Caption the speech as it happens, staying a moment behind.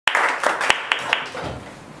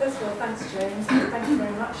First of all, thanks James, and thank you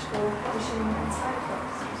very much for publishing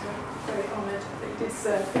Cyclops. I was very honoured that you did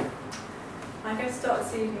so. I'm going to start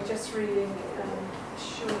this evening just reading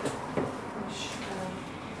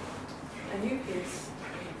a new piece,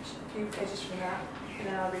 a few pages from that, and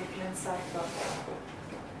then I'll read from Cyclops.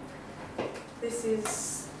 This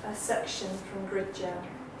is a section from Grid Jam.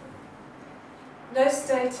 No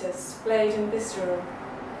status, blade and visceral.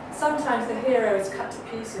 Sometimes the hero is cut to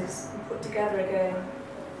pieces and put together again,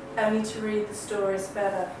 only to read the stories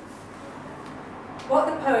better. What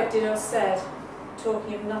the poet did or said,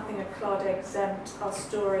 talking of nothing a clod exempt, are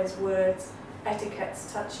stories, words,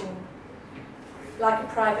 etiquettes touching. Like a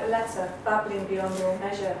private letter, babbling beyond all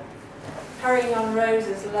measure, hurrying on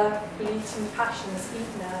roses, love, fleeting passions,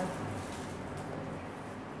 eat now.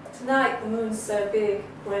 Tonight the moon's so big,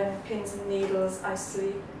 when pins and needles I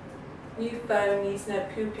sleep. New bone needs no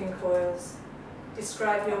pooping coils.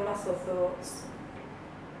 Describe your muscle thoughts.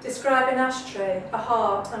 Describe an ashtray, a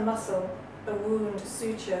heart, a muscle, a wound, a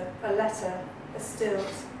suture, a letter, a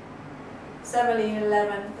stilt. Semolina,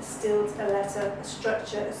 lemon, a stilt, a letter, a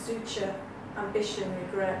structure, a suture, ambition,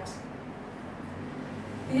 regret.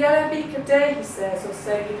 The yellow beak of day, he says, or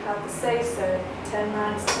so you'd have to say-so, 10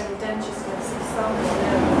 man's tendentiousness of sombre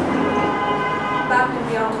nerve. Babbling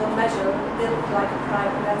beyond all measure, built like a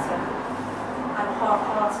private letter. I'm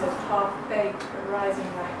half-hearted, half-baked, but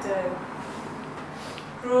rising like dough.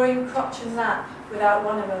 Groin, crotch and lap, without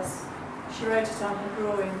one of us. She wrote it on her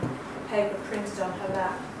groin, the paper printed on her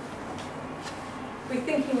lap. We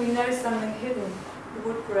thinking we know something hidden, the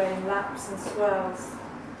wood grain laps and swells.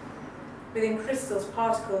 Within crystals,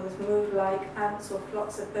 particles move like ants or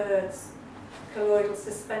flocks of birds. Colloidal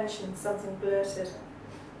suspension, something blurted.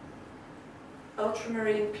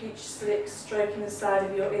 Ultramarine peach slick stroking the side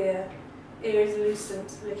of your ear. Ear is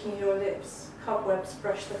lucent, licking your lips. Cobwebs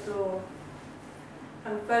brush the floor.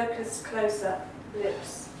 Unfocused close-up,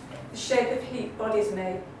 lips. The shape of heat bodies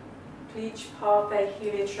made. Bleach, parfait,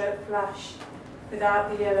 heliotrope flash. Without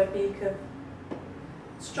the yellow beak of.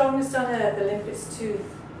 Strongest on earth, the limpest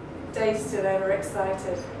tooth. Day still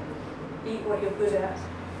overexcited. Eat what you're good at.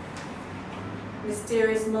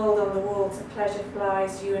 Mysterious mould on the wall to pleasure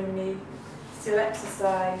flies, you and me. Still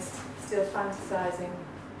exercised, still fantasizing.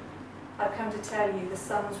 I've come to tell you the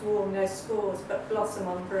sun's warm, no spores, but blossom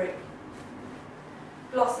on brick.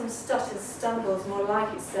 Blossom stutters, stumbles, more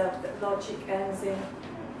like itself, that logic ends in.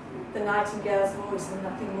 The nightingale's voice and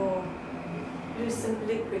nothing more. Lucent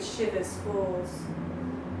liquid shivers, falls.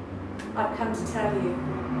 I've come to tell you,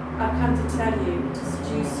 to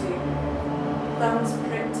seduce you. Thumbs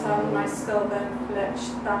pricked tongue, my skull bone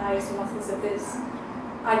fletched, thighs, muscles abyss.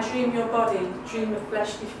 I dream your body, dream of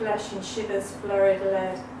fleshly flesh in shivers, florid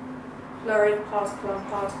lead. Florid particle on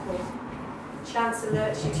particle. Chance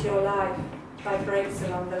alerts you to your life, vibrates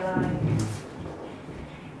along the line.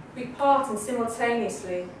 We part and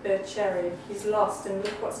simultaneously, bird cherry, he's lost and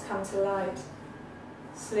look what's come to light.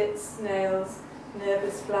 Slits, nails,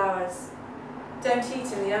 nervous flowers. Don't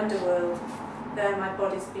eat in the underworld, there my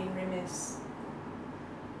body's been remiss.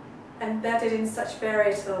 Embedded in such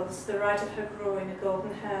varietals, the right of her groin, a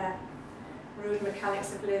golden hair, rude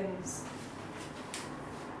mechanics of limbs.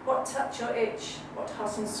 What touch or itch, what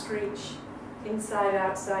hot and screech, inside,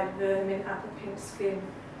 outside, vermin, apple pink skin.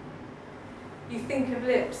 You think of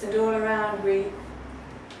lips, and all around we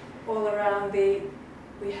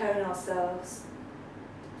hone ourselves.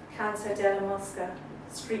 Canto della mosca,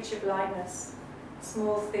 screech of lightness.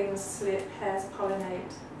 Small things slip, hairs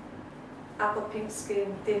pollinate. Apple pink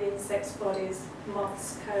skin, thin insects' bodies,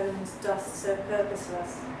 moths, cones, dust so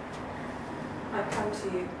purposeless. I come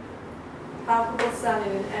to you. Palpable sun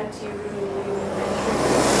in an empty room,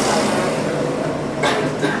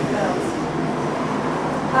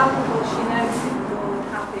 palpable, she knows it, warm and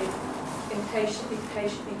happy, impatiently,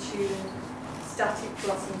 patiently tuned, static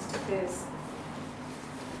blossoms to fizz.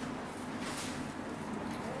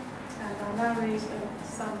 And I'll now read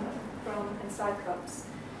some from Cyclops,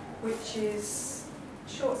 which is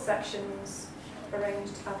short sections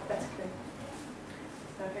arranged alphabetically.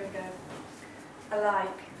 So here we go.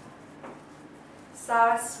 Alike.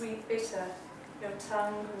 Sour, sweet, bitter, your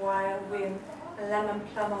tongue, wire, win, a lemon,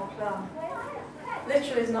 plum on plum.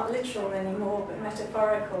 Literal is not literal anymore, but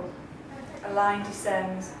metaphorical. A line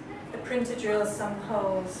descends, the printer drills some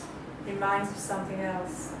holes, reminds of something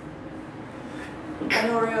else.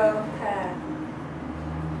 An aureole pear.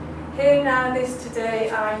 Here now this today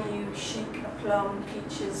are you, chic, aplomb,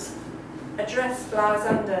 peaches. A dress, flowers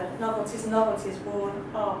under, novelties worn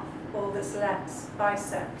off, all that's left,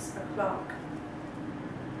 biceps, a clock.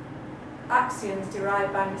 Axioms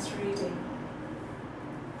derived by misreading.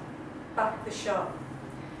 Back of the shop.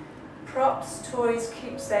 Props, toys,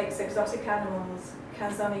 keepsakes, exotic animals,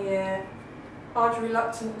 canzoniere, odd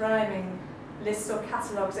reluctant rhyming, lists or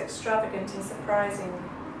catalogues extravagant and surprising.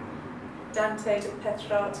 Dante to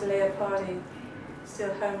Petrarch to Leopardi,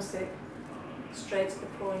 still homesick, straight to the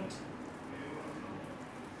point.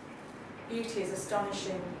 Beauty is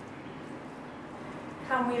astonishing.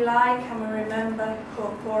 Can we lie, can we remember,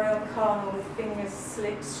 corporeal, carnal, with fingers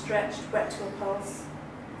slick, stretched, wet to a pulse?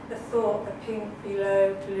 The thought, the pink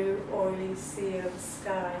below, blue, oily sea of the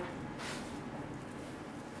sky.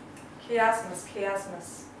 Chiasmus,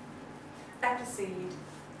 chiasmus. Episeed,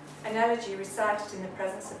 an elegy recited in the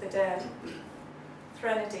presence of the dead.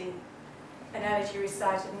 Threnody, an elegy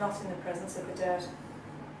recited not in the presence of the dead.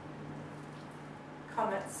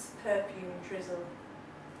 Comets, perfume, drizzle.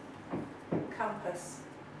 Compass.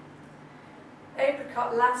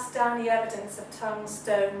 Apricot, last downy evidence of tongue,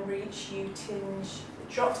 stone, reach, you tinge,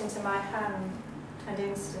 dropped into my hand, and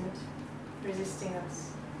instant, resisting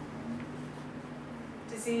us.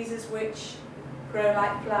 Diseases which grow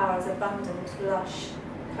like flowers, abundant, lush,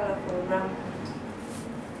 colourful, rampant.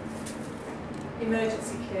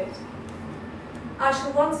 Emergency kit. I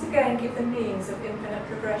shall once again give the means of infinite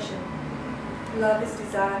progression. Love is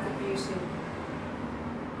desire for beauty.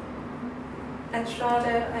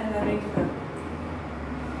 Entrada en la rifa.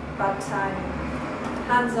 Bad timing.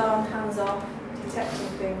 Hands on, hands off, detecting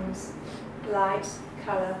things. Light,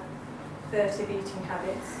 colour, furtive eating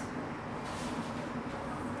habits.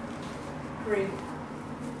 Grief.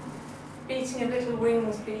 Beating of little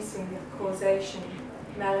wings beating of causation.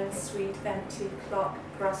 Melon, sweet, empty, clock,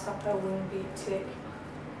 grasshopper, wing beat, tick.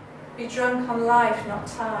 Be drunk on life, not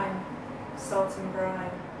time. Salt and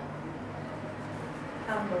brine.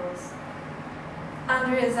 Handles.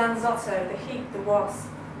 Andrea Zanzotto, the heat, the wasp.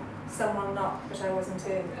 Someone knocked, but I wasn't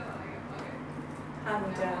in.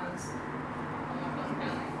 Hand-me-downs.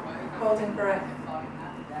 Holding breath.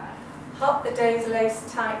 Hot the day's lace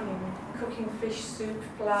tightening. Cooking fish soup,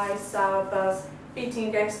 flies, sour buzz. Beating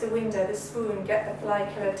against the window, the spoon, get the fly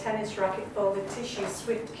killer, tennis racket, folded tissue,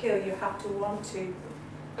 swift kill, you have to want to.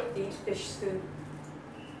 Eat fish soup.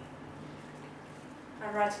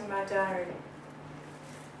 I'm writing my diary.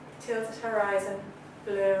 Tilted horizon,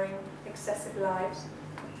 blurring, excessive light,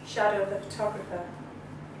 shadow of the photographer,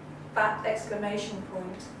 bat exclamation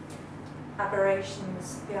point,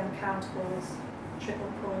 aberrations, the uncountables,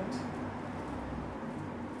 triple point.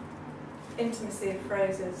 Intimacy of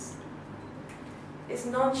phrases. Its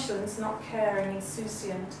nonchalance, not caring,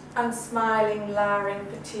 insouciant, unsmiling, lowering,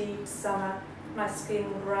 fatigued summer, my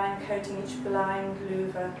skin grime coating each blind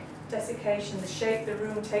louver, desiccation, the shape the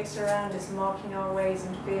room takes around us, marking our ways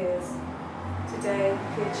and fears. Today,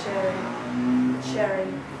 cherry,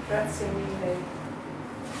 grazie mille.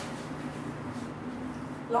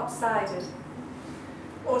 Lopsided.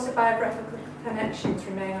 Autobiographical connections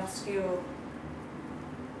remain obscure.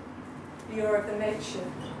 Lure of the mateship.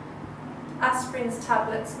 Aspirins,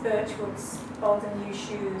 tablets, birchwoods, old and new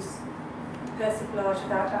shoes. Persiflage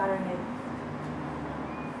without irony.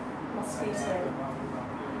 Mosquito.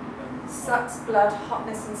 Sucks blood,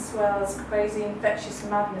 hotness and swells, crazy infectious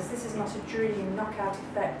madness. This is not a dream, knockout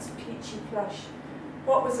effects, peachy plush.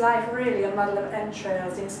 What was life really? A muddle of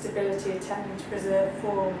entrails, instability attempting to preserve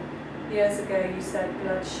form. Years ago you said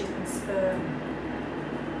blood, shit and sperm.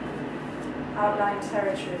 Outlying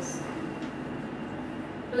territories.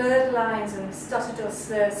 Blurred lines and stuttered or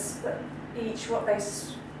slurs, but each what they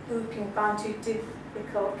swooping found too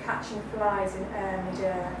difficult, catching flies in air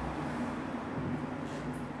mid-air.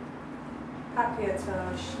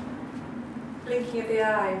 Papillotage. Blinking of the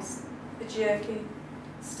eyes, the jerky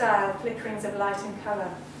style, flickerings of light and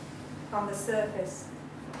colour. On the surface,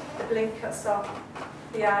 the blink cuts off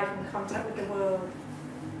the eye from contact with the world.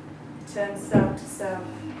 It turns self to self.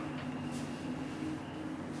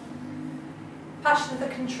 Passion of the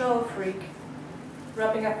control freak,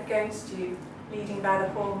 rubbing up against you, leading by the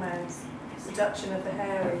hormones, seduction of the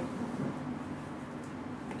hairy.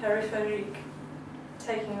 Peripherique,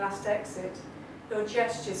 taking last exit, your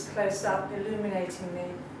gestures close up, illuminating me,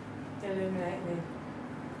 illuminate me.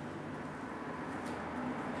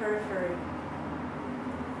 Periphery.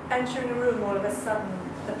 Entering a room all of a sudden,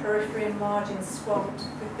 the periphery and margins swamped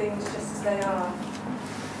with things just as they are,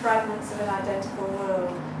 fragments of an identical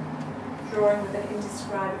world, drawing with an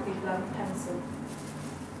indescribably blunt pencil.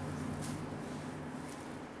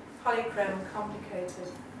 Polychrome,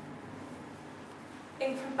 complicated.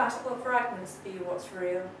 Incompatible fragments be what's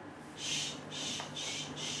real. Shh, shh, shh,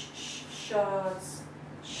 shh, shh, shards.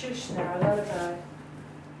 Shush now, a lullaby.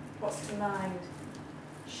 What's to mind?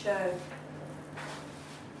 Show.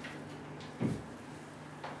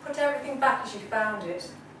 Put everything back as you found it.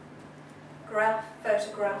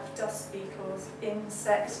 Photograph dust beetles,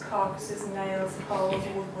 insects, carcasses, nails, holes,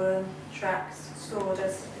 woodworm, tracks,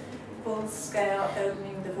 sawdust, full-scale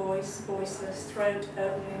opening the voice, voiceless, throat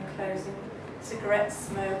opening and closing, cigarette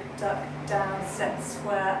smoke, duck, down, set,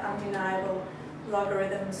 square, undeniable,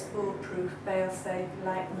 logarithms, foolproof, fail-safe,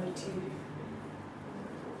 leitmotif.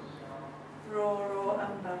 Raw,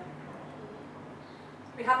 umber.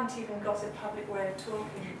 We haven't even got a public way of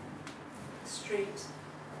talking. Street,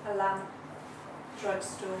 a lamp,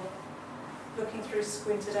 drugstore, looking through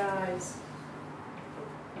squinted eyes.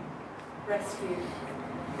 Rescue.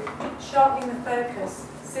 Sharpening the focus,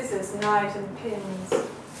 scissors, knives and pins,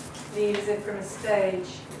 lead as if from a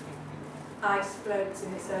stage. Ice floats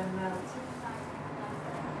in its own melt.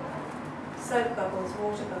 Soap bubbles,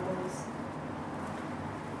 water bubbles.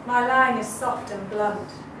 My line is soft and blunt,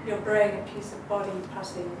 your brain a piece of body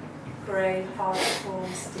putting, grey, hard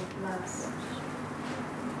form, stiff mass.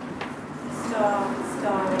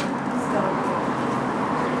 Starring.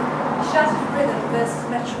 Shattered rhythm versus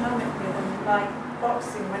metronomic rhythm, like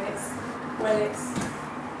boxing when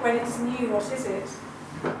it's new, what is it?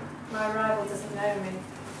 My rival doesn't know me.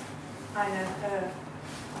 I know her.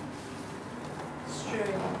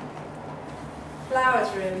 Strewing. Flowers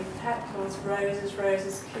really, petals,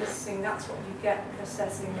 roses kissing, that's what you get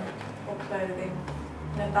processing or clothing.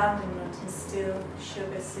 An abandonment and still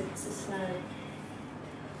sugar sips of snow.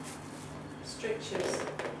 Strictures,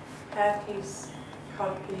 hairpiece,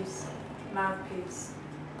 codpiece, mouthpiece.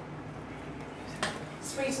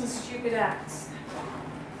 Sweet and stupid acts.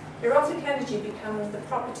 Erotic energy becomes the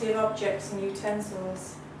property of objects and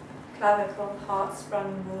utensils. Clavicle, heart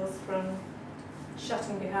sprung, wall sprung,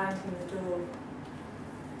 shutting behind him the door.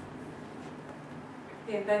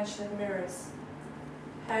 The invention of mirrors.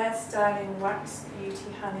 Hair styling, wax,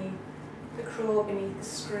 beauty, honey, the crawl beneath the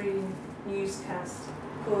screen, newscast,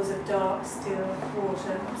 pools of dark, still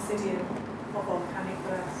water, obsidian, or volcanic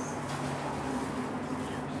glass.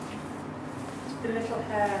 The little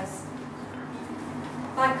hairs.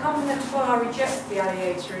 My combinatoire rejects the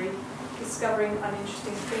aleatory, discovering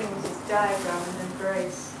uninteresting things as diagram and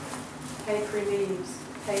embrace. Papery leaves,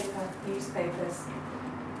 paper, newspapers,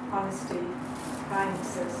 honesty,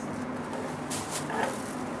 kindnesses.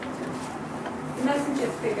 The messenger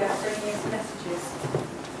figure bringing us messages.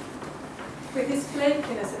 With his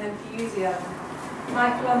flakiness and enthusiasm, my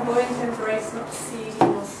flamboyant embrace not seedy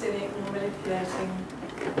nor cynic nor manipulating.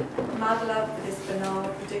 Mad love for this banal,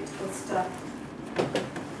 predictable stuff.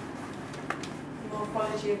 The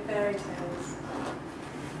morphology of fairy tales.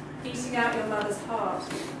 Eating out your mother's heart,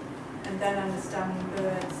 and then understanding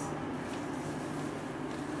birds.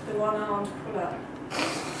 The one-armed pull-up.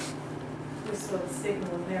 Whistle,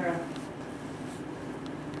 signal, mirror.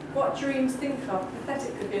 What dreams think of,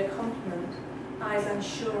 pathetic could be a compliment. Eyes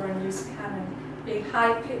unsure and loose cannon. Big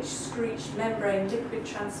high-pitched screech, membrane, liquid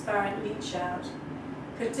transparent leach out.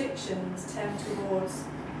 Predictions tend towards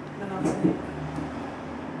monotony.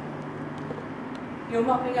 You're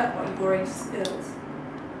mopping up what you've already spilled.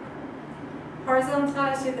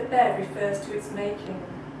 Horizontality of the bed refers to its making.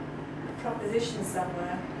 A proposition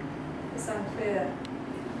somewhere. It's unclear.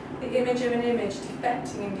 The image of an image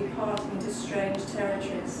defecting and departing into strange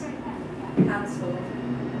territories. Cancelled.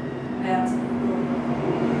 Mailed to